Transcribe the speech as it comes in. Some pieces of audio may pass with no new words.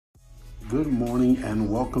Good morning and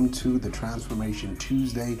welcome to the Transformation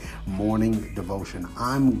Tuesday morning devotion.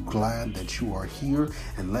 I'm glad that you are here,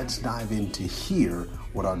 and let's dive in to hear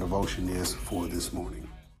what our devotion is for this morning.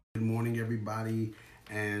 Good morning, everybody,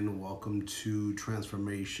 and welcome to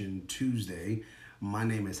Transformation Tuesday. My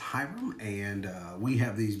name is Hiram, and we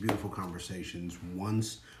have these beautiful conversations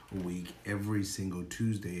once a week, every single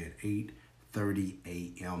Tuesday at 8:30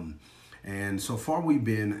 a.m. And so far, we've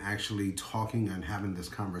been actually talking and having this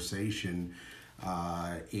conversation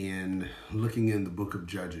in looking in the book of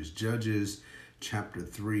Judges. Judges chapter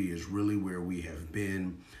 3 is really where we have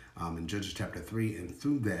been in Judges chapter 3. And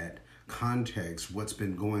through that context, what's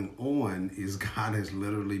been going on is God has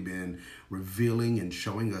literally been revealing and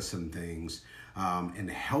showing us some things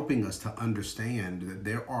and helping us to understand that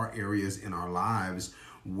there are areas in our lives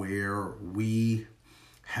where we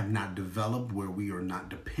have not developed, where we are not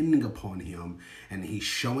depending upon him, and he's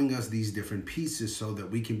showing us these different pieces so that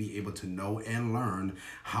we can be able to know and learn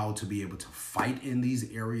how to be able to fight in these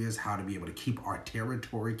areas, how to be able to keep our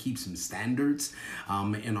territory, keep some standards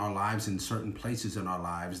in our lives, in certain places in our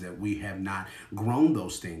lives that we have not grown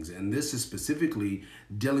those things. And this is specifically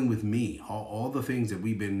dealing with me. All the things that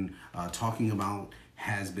we've been talking about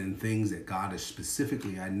has been things that God is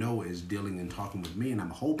specifically, I know, is dealing and talking with me, and I'm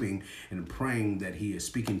hoping and praying that he is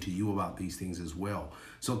speaking to you about these things as well.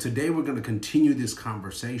 So today we're going to continue this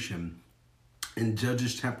conversation in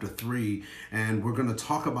Judges chapter 3, and we're going to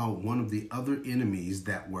talk about one of the other enemies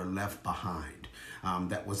that were left behind,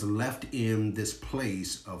 that was left in this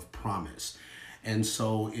place of promise. And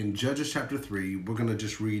so in Judges chapter 3, we're going to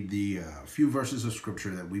just read the few verses of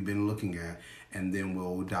scripture that we've been looking at, and then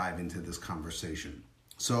we'll dive into this conversation.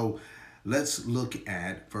 So let's look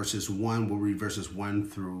at verses 1. We'll read verses 1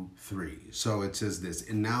 through 3. So it says this: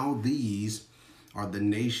 "And now these are the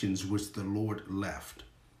nations which the Lord left,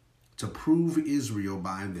 to prove Israel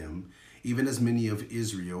by them, even as many of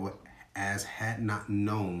Israel as had not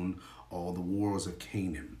known all the wars of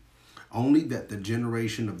Canaan, only that the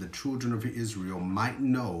generation of the children of Israel might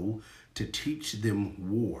know, to teach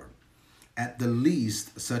them war, at the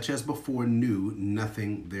least such as before knew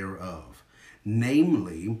nothing thereof,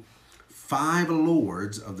 namely 5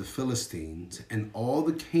 lords of the Philistines, and all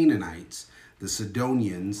the Canaanites, the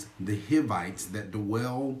Sidonians, the Hivites that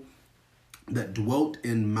dwelt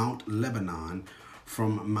in Mount Lebanon,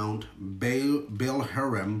 from Mount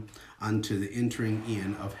Baal-Herem unto the entering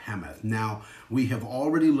in of Hamath." Now, we have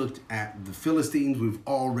already looked at the Philistines. We've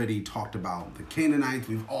already talked about the Canaanites.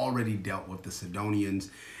 We've already dealt with the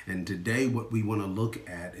Sidonians. And today what we want to look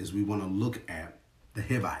at is we want to look at the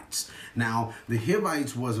Hivites. Now, the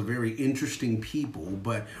Hivites was a very interesting people,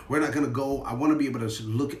 but we're not going to go. I want to be able to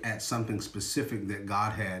look at something specific that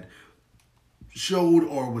God had showed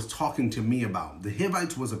or was talking to me about. The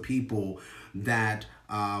Hivites was a people that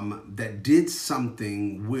that did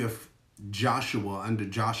something with Joshua under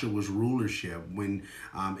Joshua's rulership. When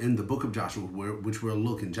in the book of Joshua, which we'll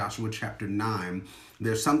look in Joshua chapter 9,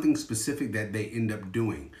 there's something specific that they end up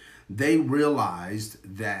doing. They realized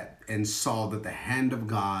that and saw that the hand of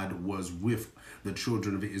God was with the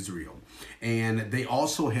children of Israel. And they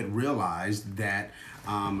also had realized that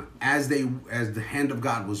as the hand of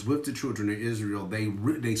God was with the children of Israel,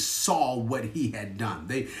 they saw what he had done.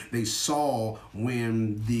 They saw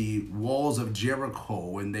when the walls of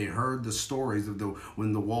Jericho, and they heard the stories of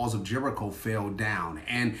when the walls of Jericho fell down.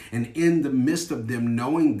 And in the midst of them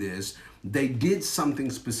knowing this, they did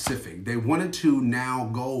something specific. They wanted to now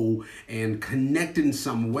go and connect in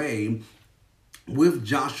some way with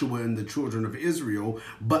Joshua and the children of Israel,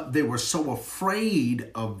 but they were so afraid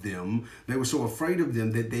of them. They were so afraid of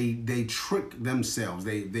them that they tricked themselves.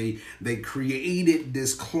 They created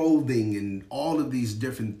this clothing and all of these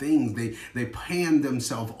different things. They panned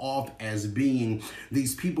themselves off as being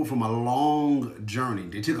these people from a long journey.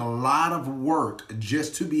 They took a lot of work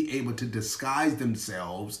just to be able to disguise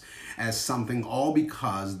themselves as something, all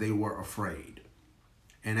because they were afraid.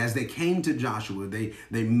 And as they came to Joshua, they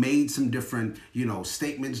made some different,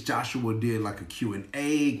 statements. Joshua did like a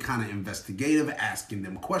Q&A, kind of investigative, asking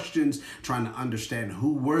them questions, trying to understand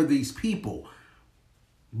who were these people.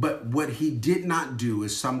 But what he did not do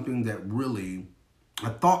is something that really, I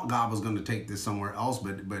thought God was going to take this somewhere else,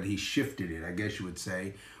 but he shifted it, I guess you would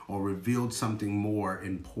say, or revealed something more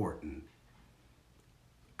important.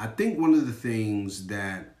 I think one of the things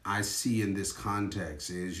that I see in this context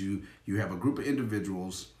is you have a group of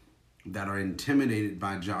individuals that are intimidated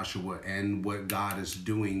by Joshua and what God is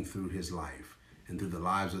doing through his life and through the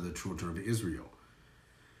lives of the children of Israel.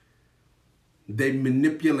 They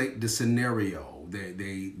manipulate the scenario.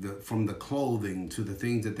 From the clothing to the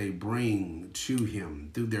things that they bring to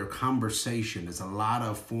him through their conversation. There's a lot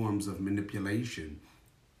of forms of manipulation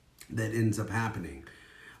that ends up happening.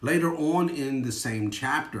 Later on in the same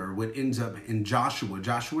chapter, what ends up in Joshua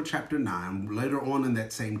chapter 9, later on in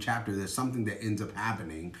that same chapter, there's something that ends up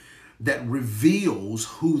happening that reveals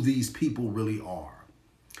who these people really are.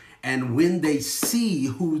 And when they see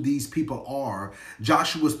who these people are,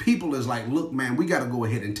 Joshua's people is like, look, man, we got to go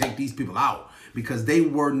ahead and take these people out because they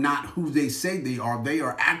were not who they say they are. They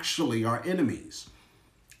are actually our enemies.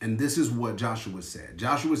 And this is what Joshua said.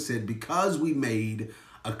 Joshua said, because we made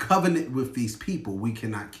a covenant with these people, we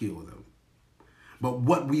cannot kill them. But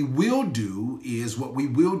what we will do,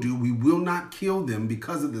 we will not kill them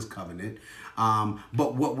because of this covenant.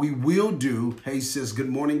 But what we will do, hey sis, good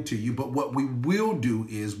morning to you. But what we will do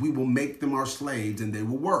is we will make them our slaves and they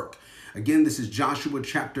will work. Again, this is Joshua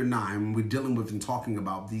chapter 9. We're dealing with and talking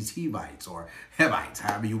about these Hivites or Hevites,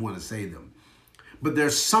 however you want to say them. But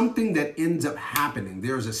there's something that ends up happening.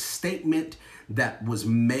 There's a statement that was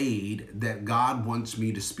made that God wants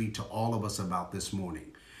me to speak to all of us about this morning.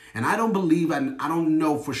 And I don't believe, and I don't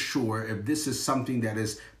know for sure if this is something that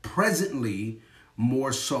is presently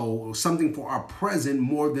more so something for our present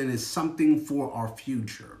more than is something for our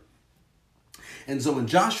future. And so in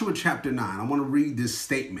Joshua chapter 9, I want to read this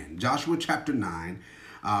statement. Joshua chapter 9,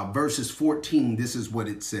 verses 14, this is what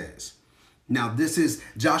it says. Now, this is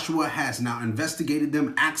Joshua has now investigated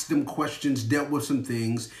them, asked them questions, dealt with some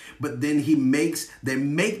things, but then they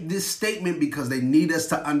make this statement because they need us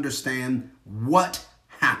to understand what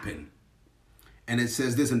happened. And it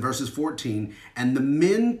says this in verses 14, and the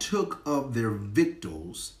men took of their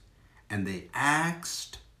victuals, and they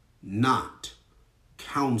asked not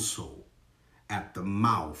counsel at the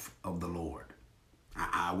mouth of the Lord.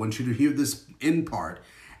 I want you to hear this in part.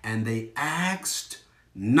 And they asked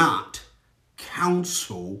not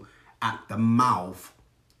counsel at the mouth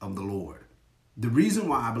of the Lord. The reason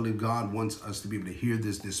why I believe God wants us to be able to hear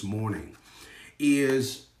this morning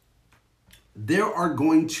is there are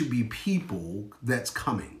going to be people that's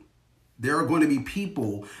coming. There are going to be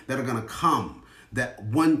people that are going to come that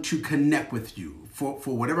want to connect with you for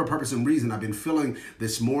whatever purpose and reason. I've been feeling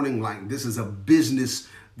this morning like this is a business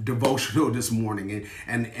devotional this morning,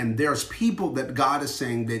 and there's people that God is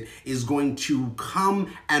saying that is going to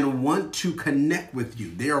come and want to connect with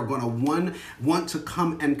you. They are going to want to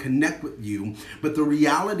come and connect with you. But the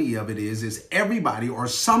reality of it is everybody or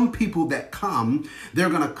some people that come, they're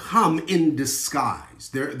going to come in disguise.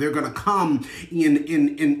 They're going to come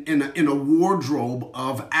in a wardrobe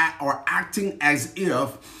of acting as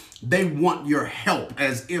if they want your help,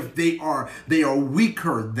 as if they are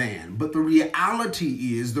weaker than. But the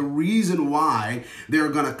reality is the reason why they're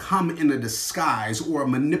going to come in a disguise or a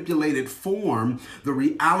manipulated form, the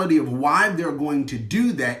reality of why they're going to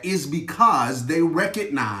do that is because they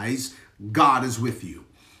recognize God is with you.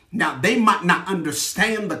 Now, they might not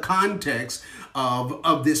understand the context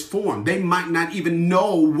of this form. They might not even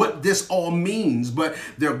know what this all means, but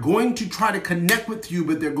they're going to try to connect with you,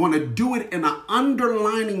 but they're going to do it in an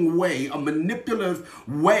underlining way, a manipulative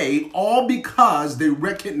way, all because they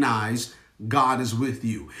recognize God is with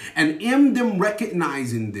you. And in them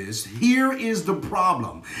recognizing this, here is the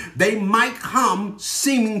problem. They might come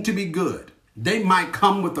seeming to be good. They might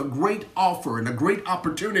come with a great offer and a great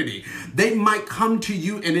opportunity. They might come to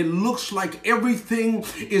you and it looks like everything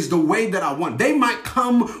is the way that I want. They might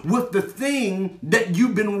come with the thing that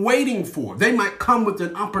you've been waiting for. They might come with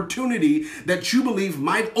an opportunity that you believe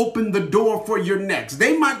might open the door for your next.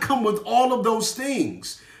 They might come with all of those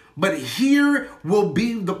things. But here will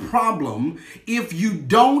be the problem if you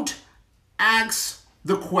don't ask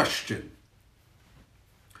the question.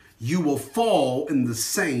 You will fall in the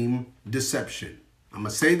same deception. I'm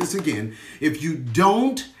going to say this again. If you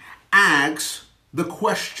don't ask the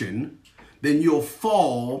question, then you'll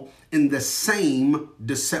fall in the same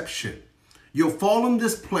deception. You'll fall in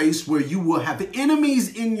this place where you will have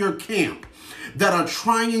enemies in your camp that are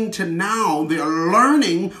trying to they're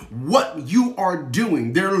learning what you are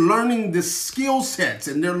doing. They're learning the skill sets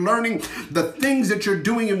and they're learning the things that you're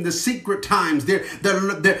doing in the secret times.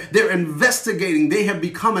 They're investigating. They have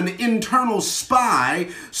become an internal spy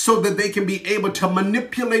so that they can be able to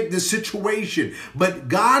manipulate the situation. But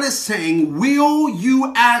God is saying, will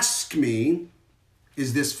you ask me,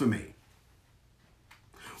 is this for me?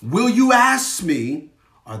 Will you ask me,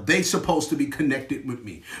 are they supposed to be connected with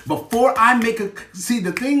me? Before I make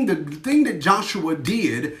the thing that Joshua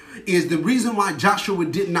did is the reason why Joshua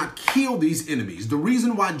did not kill these enemies. The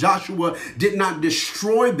reason why Joshua did not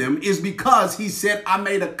destroy them is because he said, I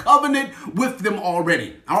made a covenant with them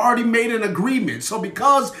already. I already made an agreement. So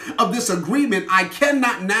because of this agreement, I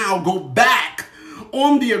cannot now go back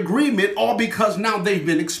on the agreement, all because now they've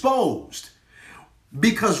been exposed.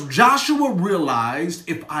 Because Joshua realized,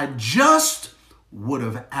 if I just would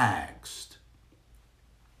have asked,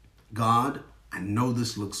 God, I know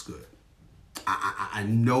this looks good. I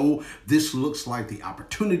know this looks like the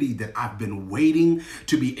opportunity that I've been waiting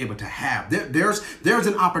to be able to have. There's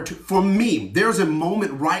an opportunity for me. There's a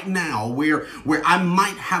moment right now where I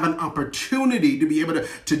might have an opportunity to be able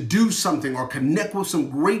to do something or connect with some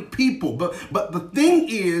great people. But the thing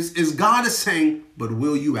is God is saying, but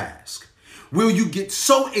will you ask? Will you get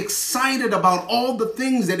so excited about all the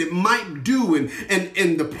things that it might do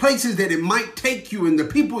and the places that it might take you and the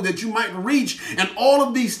people that you might reach and all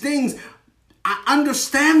of these things? I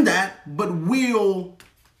understand that, but will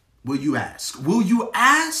you ask? Will you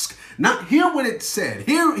ask? Not hear what it said.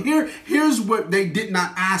 Here's what they did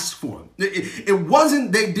not ask for. It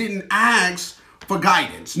wasn't they didn't ask for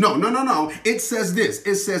guidance. No. It says this.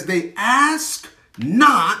 It says they ask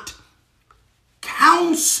not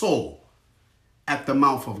counsel at the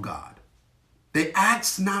mouth of God. They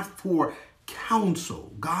ask not for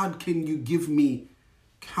counsel. God, can you give me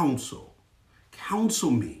counsel?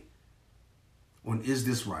 Counsel me on, is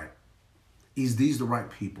this right? Is these the right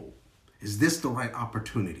people? Is this the right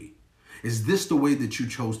opportunity? Is this the way that you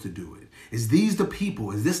chose to do it? Is these the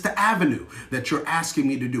people? Is this the avenue that you're asking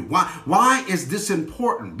me to do? Why is this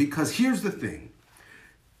important? Because here's the thing,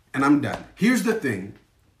 and I'm done. Here's the thing.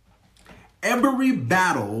 Every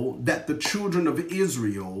battle that the children of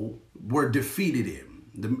Israel were defeated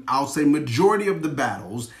in, I'll say majority of the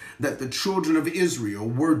battles that the children of Israel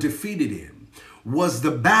were defeated in, was the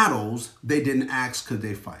battles they didn't ask could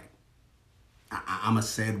they fight. I'm going to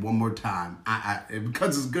say it one more time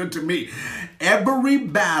because it's good to me. Every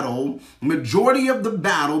battle, majority of the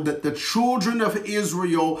battle that the children of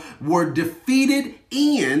Israel were defeated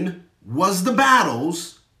in was the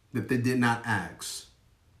battles that they did not ask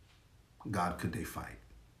God could they fight.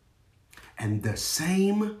 And the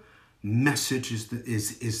same message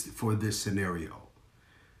is for this scenario.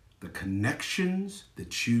 The connections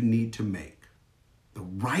that you need to make, the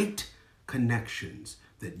right connections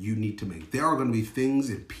that you need to make. There are going to be things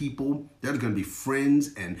and people, there's going to be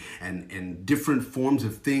friends and different forms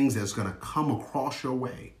of things that's going to come across your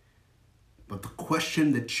way. But the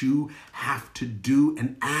question that you have to do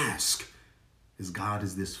and ask is, God,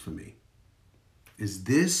 is this for me? Is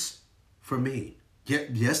this for me?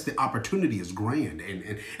 Yes, the opportunity is grand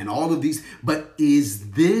and all of these, but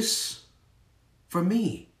is this for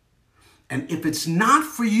me? And if it's not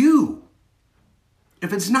for you,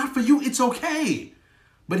 it's okay.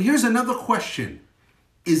 But here's another question.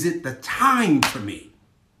 Is it the time for me?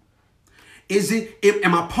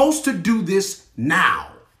 Am I supposed to do this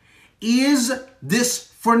now? Is this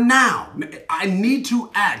for now? I need to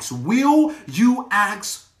ask. Will you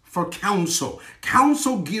ask for counsel?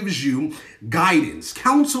 Counsel gives you guidance.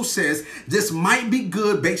 Counsel says this might be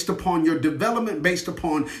good based upon your development, based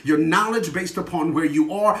upon your knowledge, based upon where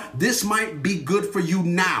you are. This might be good for you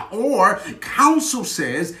now. Or counsel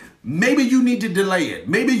says maybe you need to delay it.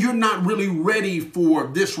 Maybe you're not really ready for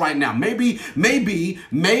this right now. Maybe where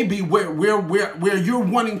you're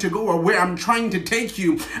wanting to go or where I'm trying to take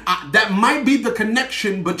you, that might be the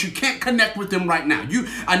connection, but you can't connect with them right now.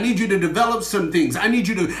 I need you to develop some things. I need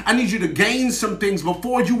you to gain some things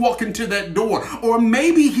before you walk into that door. Or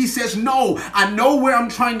maybe he says, no, I know where I'm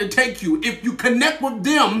trying to take you. If you connect with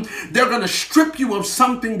them, they're going to strip you of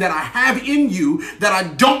something that I have in you that I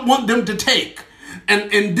don't want them to take.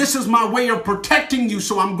 And this is my way of protecting you.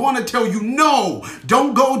 So I'm going to tell you, no,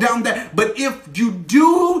 don't go down that. But if you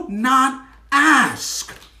do not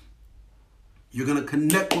ask, you're going to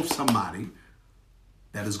connect with somebody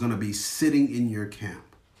that is going to be sitting in your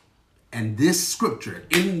camp. And this scripture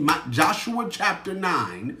in Joshua chapter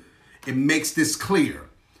 9, it makes this clear.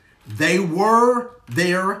 They were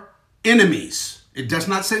their enemies. It does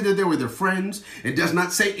not say that they were their friends. It does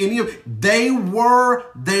not say any of it. They were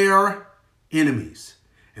their enemies.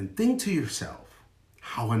 And think to yourself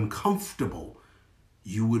how uncomfortable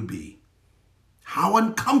you would be. How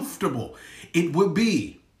uncomfortable it would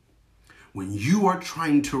be when you are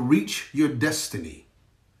trying to reach your destiny,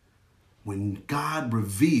 when God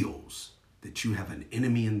reveals that you have an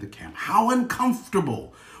enemy in the camp. How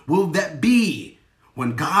uncomfortable will that be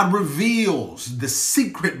when God reveals the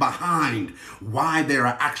secret behind why they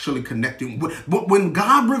are actually connecting, when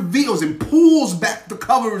God reveals and pulls back the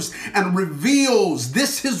covers and reveals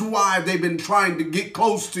this is why they've been trying to get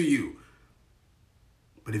close to you.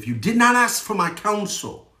 But if you did not ask for my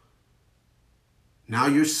counsel, now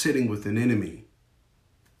you're sitting with an enemy.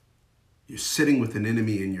 You're sitting with an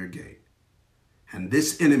enemy in your gate. And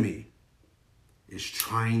this enemy is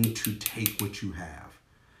trying to take what you have.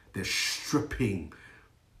 They're stripping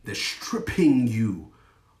you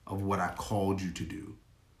of what I called you to do.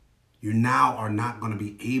 You now are not going to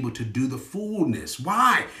be able to do the fullness.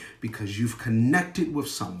 Why? Because you've connected with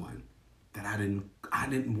someone that I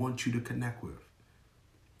didn't want you to connect with.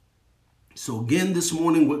 So again, this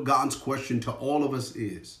morning, what God's question to all of us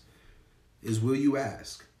is will you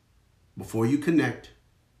ask? Before you connect,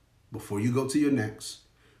 before you go to your next,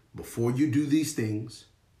 before you do these things,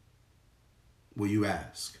 will you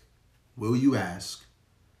ask? Will you ask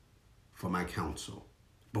for my counsel?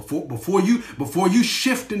 Before you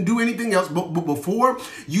shift and do anything else, but before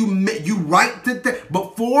you write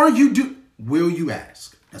before you do, will you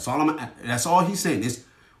ask? That's all he's saying is,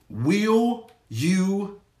 will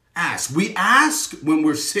you ask? We ask when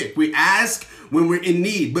we're sick. We ask when we're in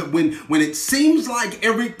need. But when it seems like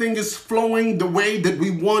everything is flowing the way that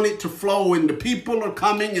we want it to flow, and the people are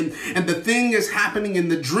coming and the thing is happening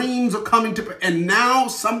and the dreams are coming to, and now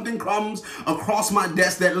something comes across my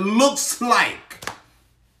desk that looks like,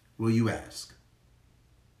 will you ask?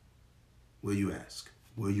 Will you ask?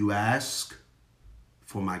 Will you ask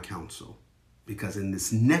for my counsel? Because in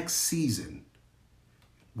this next season,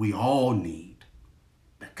 we all need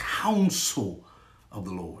the counsel of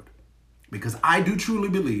the Lord. Because I do truly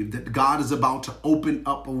believe that God is about to open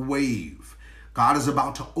up a wave. God is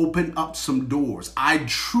about to open up some doors. I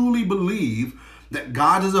truly believe that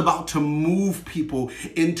God is about to move people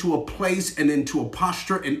into a place and into a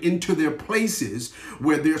posture and into their places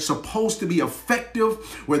where they're supposed to be effective,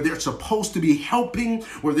 where they're supposed to be helping,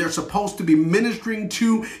 where they're supposed to be ministering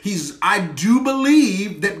to. I do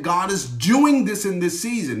believe that God is doing this in this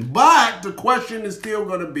season. But the question is still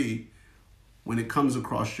going to be, when it comes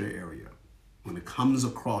across your area, when it comes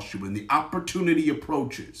across you, when the opportunity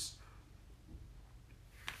approaches,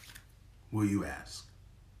 will you ask?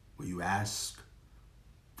 Will you ask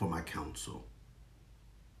for my counsel?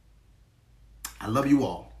 I love you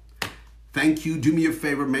all. Thank you. Do me a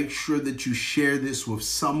favor. Make sure that you share this with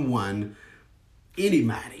someone,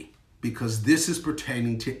 anybody, because this is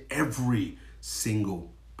pertaining to every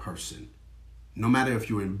single person. No matter if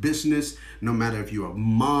you're in business, no matter if you're a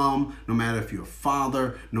mom, no matter if you're a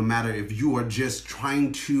father, no matter if you are just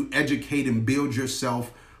trying to educate and build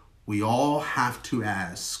yourself, we all have to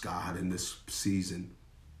ask God in this season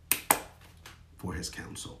for his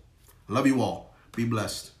counsel. I love you all. Be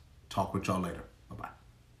blessed. Talk with y'all later. Bye-bye.